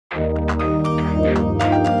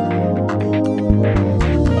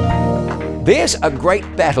There's a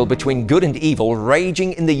great battle between good and evil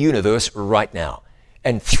raging in the universe right now.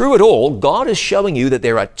 And through it all, God is showing you that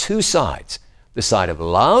there are two sides, the side of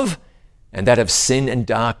love and that of sin and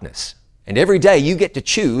darkness. And every day you get to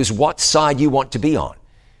choose what side you want to be on.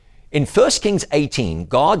 In 1 Kings 18,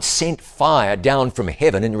 God sent fire down from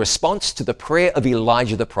heaven in response to the prayer of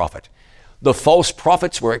Elijah the prophet. The false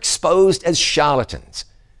prophets were exposed as charlatans,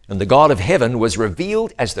 and the God of heaven was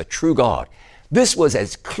revealed as the true God. This was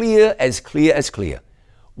as clear as clear as clear.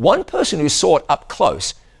 One person who saw it up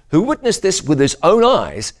close, who witnessed this with his own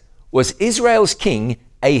eyes, was Israel's king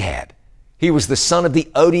Ahab. He was the son of the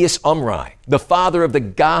odious Omri, the father of the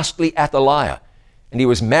ghastly Athaliah, and he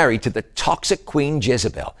was married to the toxic queen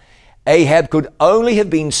Jezebel. Ahab could only have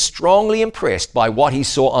been strongly impressed by what he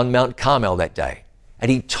saw on Mount Carmel that day, and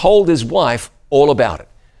he told his wife all about it.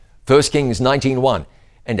 1 Kings 19:1,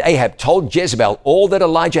 and Ahab told Jezebel all that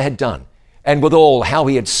Elijah had done, and withal how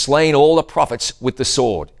he had slain all the prophets with the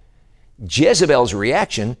sword. Jezebel's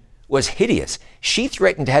reaction was hideous. She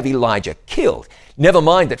threatened to have Elijah killed. Never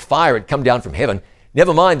mind that fire had come down from heaven.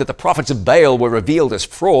 Never mind that the prophets of Baal were revealed as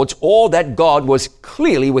frauds, or that God was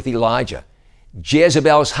clearly with Elijah.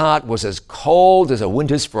 Jezebel's heart was as cold as a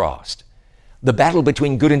winter's frost. The battle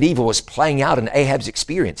between good and evil was playing out in Ahab's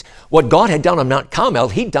experience. What God had done on Mount Carmel,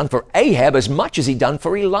 he'd done for Ahab as much as he'd done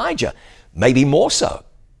for Elijah, maybe more so,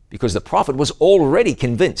 because the prophet was already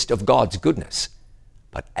convinced of God's goodness.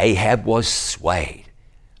 But Ahab was swayed.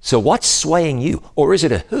 So what's swaying you? Or is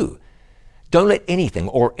it a who? Don't let anything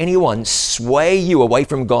or anyone sway you away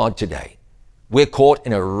from God today. We're caught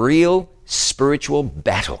in a real spiritual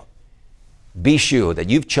battle. Be sure that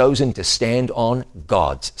you've chosen to stand on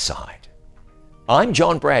God's side. I'm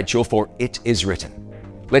John Bradshaw for It Is Written.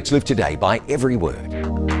 Let's live today by every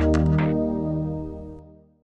word.